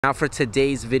Now for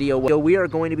today's video, we are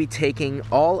going to be taking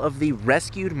all of the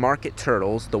rescued market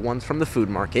turtles, the ones from the food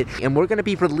market, and we're going to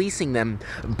be releasing them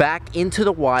back into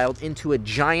the wild, into a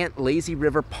giant lazy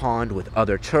river pond with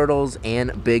other turtles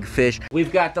and big fish.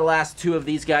 We've got the last two of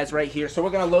these guys right here, so we're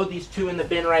going to load these two in the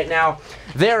bin right now.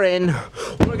 They're in.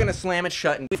 We're going to slam it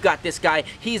shut, and we've got this guy.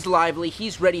 He's lively.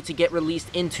 He's ready to get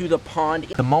released into the pond.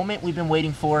 The moment we've been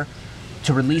waiting for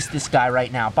to release this guy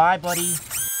right now. Bye, buddy.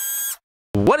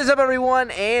 What is up, everyone,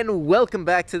 and welcome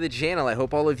back to the channel. I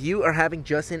hope all of you are having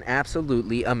just an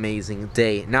absolutely amazing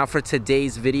day. Now for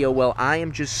today's video, well, I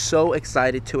am just so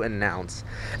excited to announce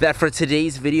that for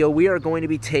today's video we are going to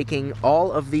be taking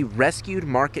all of the rescued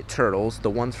market turtles, the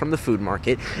ones from the food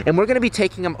market, and we're going to be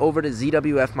taking them over to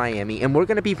ZWF Miami, and we're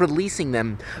going to be releasing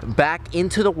them back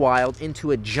into the wild,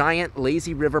 into a giant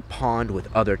lazy river pond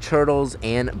with other turtles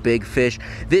and big fish.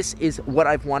 This is what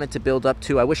I've wanted to build up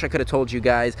to. I wish I could have told you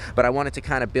guys, but I wanted to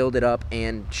kind of build it up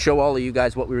and show all of you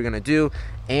guys what we were going to do.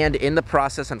 And in the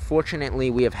process, unfortunately,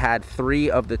 we have had 3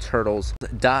 of the turtles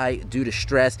die due to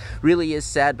stress. Really is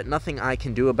sad, but nothing I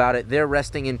can do about it. They're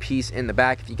resting in peace in the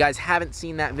back. If you guys haven't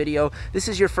seen that video, this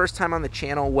is your first time on the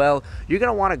channel, well, you're going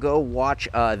to want to go watch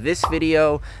this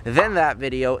video, then that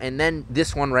video, and then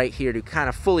this one right here to kind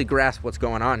of fully grasp what's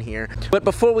going on here. But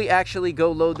before we actually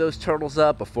go load those turtles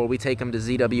up, before we take them to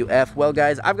ZWF, well,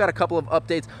 guys, I've got a couple of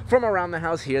updates from around the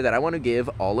house here that I want to give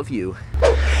all of you.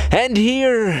 And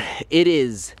here it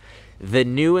is. The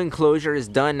new enclosure is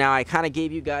done. Now, I kind of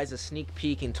gave you guys a sneak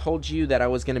peek and told you that I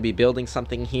was going to be building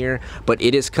something here, but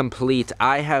it is complete.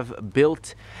 I have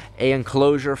built an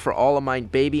enclosure for all of my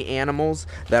baby animals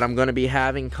that I'm going to be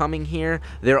having coming here.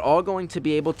 They're all going to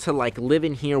be able to like live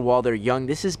in here while they're young.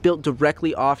 This is built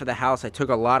directly off of the house. I took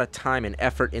a lot of time and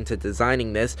effort into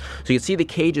designing this. So you can see the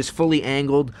cage is fully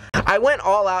angled. I went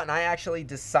all out and I actually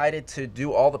decided to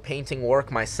do all the painting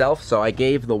work myself. So I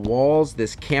gave the walls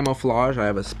this camouflage. I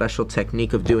have a special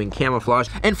technique of doing camouflage.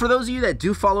 And for those of you that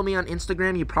do follow me on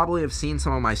Instagram, you probably have seen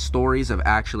some of my stories of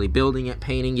actually building it,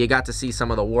 painting. You got to see some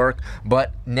of the work,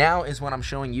 but now is when I'm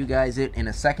showing you guys it. In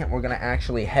a second, we're gonna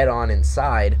actually head on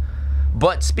inside.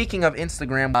 But speaking of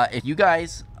Instagram, if you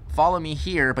guys follow me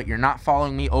here, but you're not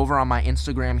following me over on my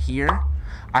Instagram here,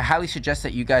 I highly suggest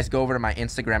that you guys go over to my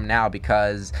Instagram now,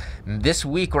 because this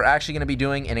week we're actually going to be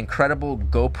doing an incredible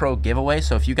GoPro giveaway.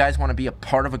 So if you guys want to be a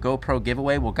part of a GoPro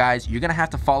giveaway, well, guys, you're going to have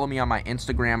to follow me on my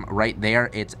Instagram right there.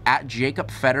 It's at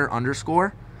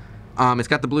 @JacobFetter_. It's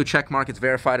got the blue check mark, it's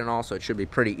verified and all, so it should be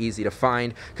pretty easy to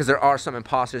find because there are some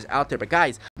imposters out there. But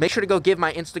guys, make sure to go give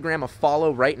my Instagram a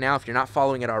follow right now if you're not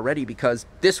following it already, because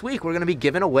this week we're going to be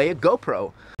giving away a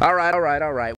GoPro.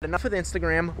 Alright. Enough with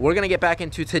Instagram. We're going to get back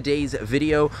into today's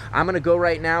video. I'm going to go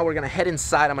right now. We're going to head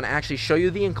inside. I'm going to actually show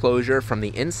you the enclosure from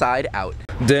the inside out.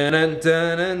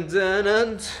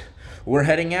 We're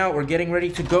heading out. We're getting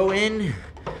ready to go in.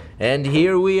 And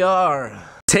here we are.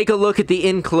 Take a look at the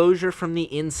enclosure from the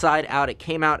inside out. It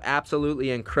came out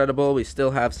absolutely incredible. We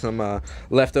still have some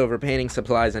leftover painting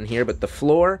supplies in here, but the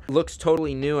floor looks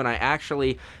totally new, and I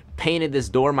actually painted this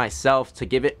door myself to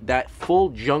give it that full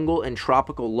jungle and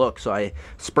tropical look. So I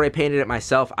spray painted it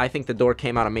myself. I think the door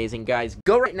came out amazing. Guys,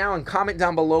 go right now and comment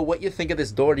down below what you think of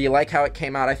this door. Do you like how it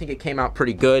came out? I think it came out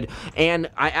pretty good. And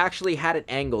I actually had it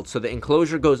angled, so the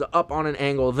enclosure goes up on an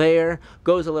angle there,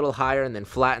 goes a little higher, and then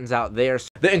flattens out there. So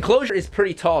the enclosure is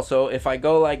pretty tall, so if I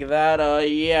go like that,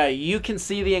 yeah, you can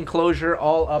see the enclosure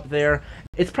all up there.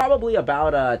 It's probably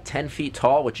about 10 feet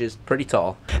tall, which is pretty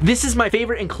tall. This is my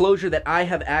favorite enclosure that I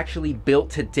have actually built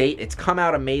to date. It's come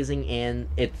out amazing, and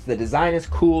the design is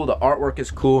cool, the artwork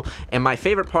is cool, and my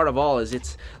favorite part of all is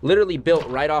it's literally built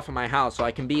right off of my house, so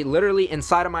I can be literally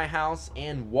inside of my house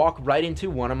and walk right into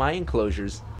one of my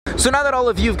enclosures. So now that all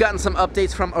of you have gotten some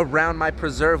updates from around my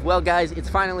preserve, well, guys, it's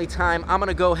finally time. I'm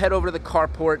gonna go head over to the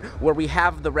carport where we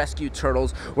have the rescued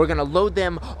turtles. We're gonna load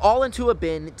them all into a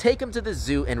bin, take them to the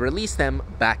zoo, and release them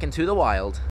back into the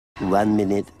wild. 1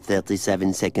 minute,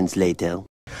 37 seconds later.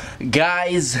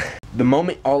 Guys, the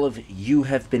moment all of you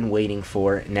have been waiting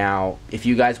for. Now, if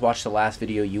you guys watched the last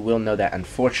video, you will know that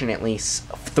unfortunately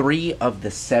 3 of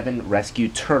the 7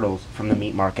 rescued turtles from the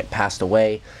meat market passed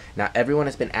away. Now, everyone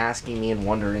has been asking me and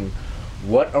wondering,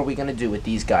 what are we going to do with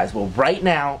these guys? Well, right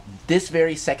now, this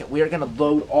very second, we are going to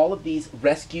load all of these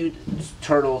rescued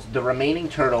turtles, the remaining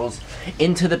turtles,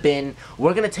 into the bin.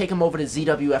 We're going to take them over to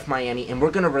ZWF Miami, and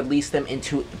we're going to release them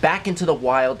back into the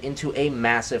wild, into a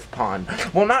massive pond.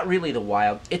 Well, not really the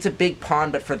wild. It's a big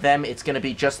pond, but for them, it's going to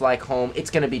be just like home.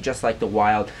 It's going to be just like the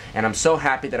wild, and I'm so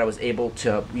happy that I was able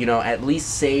to, you know, at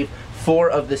least save 4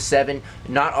 of the 7.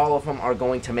 Not all of them are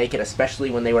going to make it,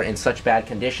 especially when they were in such bad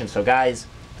condition. So, guys,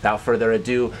 without further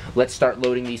ado, let's start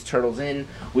loading these turtles in.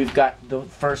 We've got the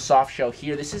first soft shell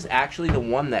here. This is actually the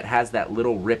one that has that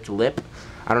little ripped lip.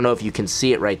 I don't know if you can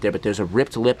see it right there, but there's a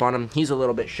ripped lip on him. He's a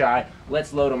little bit shy.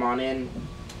 Let's load him on in.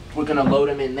 We're gonna load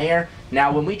him in there.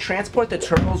 Now, when we transport the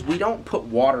turtles, we don't put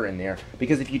water in there,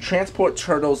 because if you transport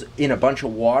turtles in a bunch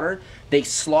of water, they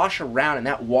slosh around and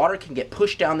that water can get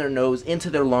pushed down their nose into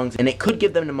their lungs and it could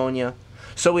give them pneumonia.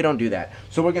 So we don't do that.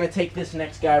 So we're gonna take this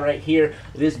next guy right here,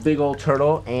 this big old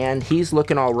turtle, and he's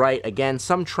looking all right. Again,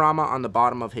 some trauma on the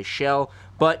bottom of his shell,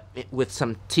 but with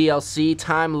some TLC,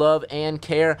 time, love, and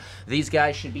care, these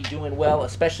guys should be doing well,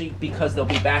 especially because they'll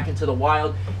be back into the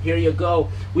wild. Here you go.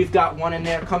 We've got one in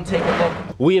there. Come take a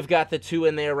look. We have got the two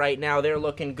in there right now. They're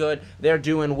looking good. They're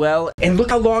doing well. And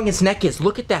look how long his neck is.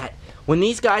 Look at that. When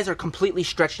these guys are completely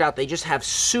stretched out, they just have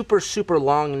super, super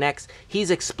long necks.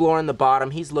 He's exploring the bottom.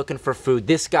 He's looking for food.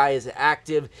 This guy is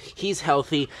active. He's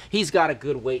healthy. He's got a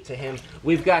good weight to him.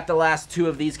 We've got the last two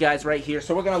of these guys right here.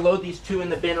 So we're going to load these two in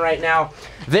the bin right now.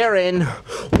 They're in.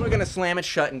 We're going to slam it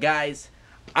shut. And guys,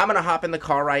 I'm going to hop in the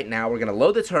car right now. We're going to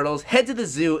load the turtles, head to the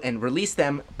zoo, and release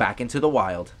them back into the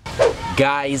wild.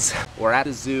 Guys, we're at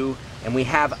the zoo, and we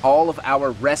have all of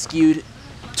our rescued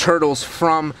turtles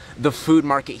from the food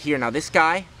market here. Now this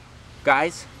guy,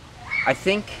 guys, I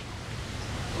think,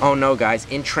 oh no guys,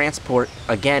 in transport,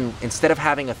 again, instead of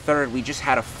having a third, we just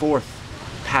had a fourth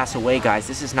pass away, guys.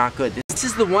 This is not good. This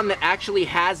is the one that actually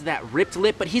has that ripped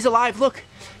lip, but he's alive. Look,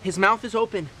 his mouth is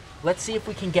open. Let's see if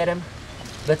we can get him.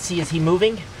 Let's see, is he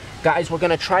moving? Guys, we're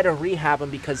gonna try to rehab him,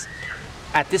 because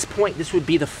at this point, this would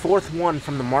be the fourth one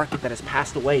from the market that has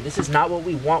passed away. This is not what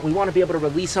we want. We want to be able to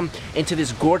release him into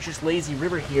this gorgeous lazy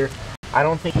river here. I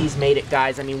don't think he's made it,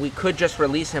 guys. I mean, we could just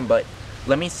release him, but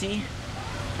let me see.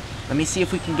 Let me see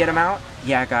if we can get him out.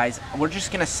 Yeah, guys, we're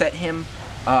just going to set him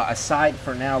aside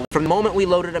for now. From the moment we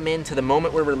loaded him in to the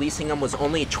moment we're releasing him was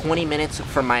only 20 minutes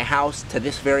from my house to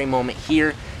this very moment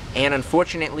here. And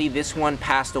unfortunately, this one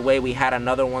passed away. We had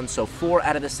another one, so 4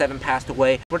 out of the 7 passed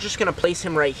away. We're just gonna place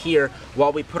him right here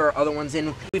while we put our other ones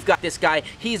in. We've got this guy.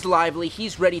 He's lively.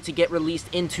 He's ready to get released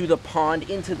into the pond,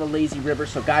 into the lazy river.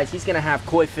 So guys, he's gonna have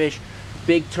koi fish,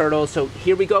 big turtles. So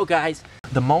here we go, guys.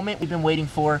 The moment we've been waiting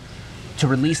for to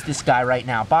release this guy right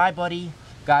now. Bye, buddy.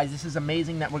 Guys, this is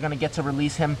amazing that we're gonna get to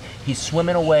release him. He's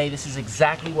swimming away. This is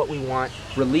exactly what we want.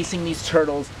 Releasing these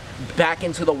turtles back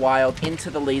into the wild,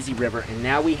 into the lazy river. And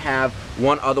now we have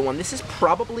one other one. This is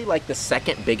probably like the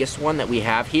second biggest one that we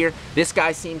have here. This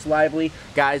guy seems lively.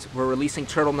 Guys, we're releasing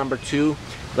turtle number 2.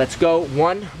 Let's go.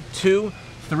 1, 2,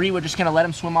 3. We're just gonna let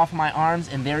him swim off of my arms,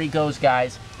 and there he goes,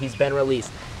 guys. He's been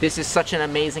released. This is such an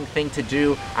amazing thing to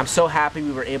do. I'm so happy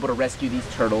we were able to rescue these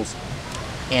turtles.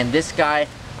 And this guy,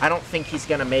 I don't think he's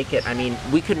gonna make it. I mean,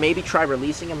 we could maybe try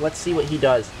releasing him. Let's see what he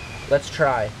does. Let's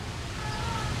try.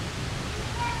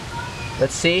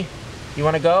 Let's see. You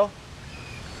want to go?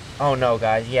 Oh no,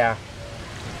 guys, yeah.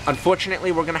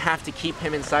 Unfortunately, we're going to have to keep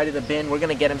him inside of the bin. We're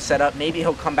going to get him set up. Maybe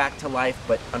he'll come back to life,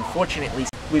 but unfortunately,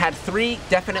 we've had 3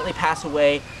 definitely pass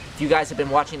away. If you guys have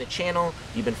been watching the channel,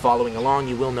 you've been following along,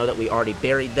 you will know that we already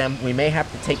buried them. We may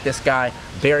have to take this guy,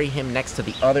 bury him next to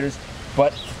the others,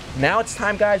 but now it's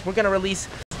time, guys. We're going to release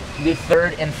the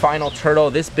third and final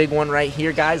turtle, this big one right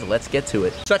here, guys. Let's get to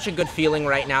it. Such a good feeling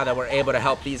right now that we're able to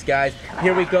help these guys.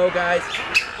 Here we go, guys.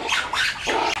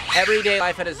 Everyday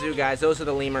life at a zoo, guys. Those are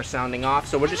the lemurs sounding off.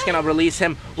 So we're just gonna release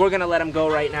him. We're gonna let him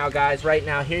go right now, guys. Right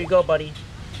now. Here you go, buddy.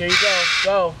 Here you go.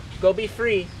 Go. Go be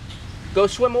free. Go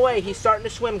swim away. He's starting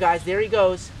to swim, guys. There he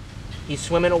goes. He's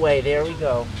swimming away. There we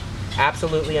go.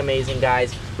 Absolutely amazing,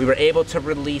 guys. We were able to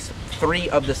release 3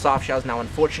 of the soft shells. Now,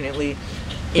 unfortunately,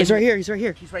 he's right here. He's right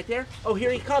here. He's right there? Oh,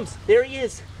 here he comes. There he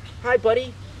is. Hi,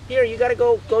 buddy. Here, you gotta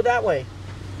go that way.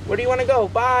 Where do you want to go?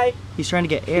 Bye. He's trying to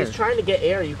get air. He's trying to get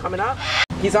air. Are you coming up?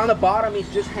 He's on the bottom.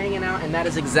 He's just hanging out, and that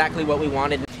is exactly what we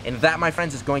wanted. And that, my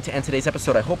friends, is going to end today's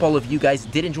episode. I hope all of you guys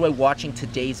did enjoy watching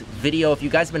today's video. If you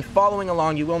guys have been following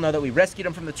along, you will know that we rescued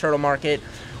him from the turtle market.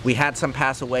 We had some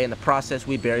pass away in the process.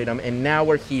 We buried them, and now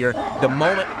we're here.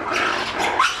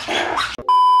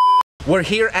 We're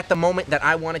here at the moment that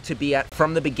I wanted to be at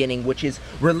from the beginning, which is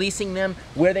releasing them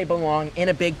where they belong, in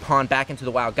a big pond, back into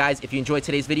the wild. Guys, if you enjoyed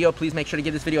today's video, please make sure to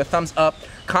give this video a thumbs up.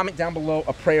 Comment down below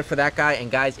a prayer for that guy. And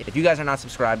guys, if you guys are not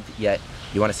subscribed yet,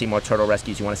 you want to see more turtle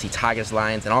rescues, you want to see tigers,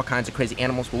 lions, and all kinds of crazy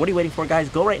animals, well, what are you waiting for, guys?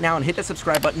 Go right now and hit that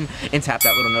subscribe button and tap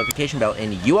that little notification bell,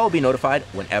 and you all will be notified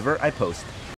whenever I post.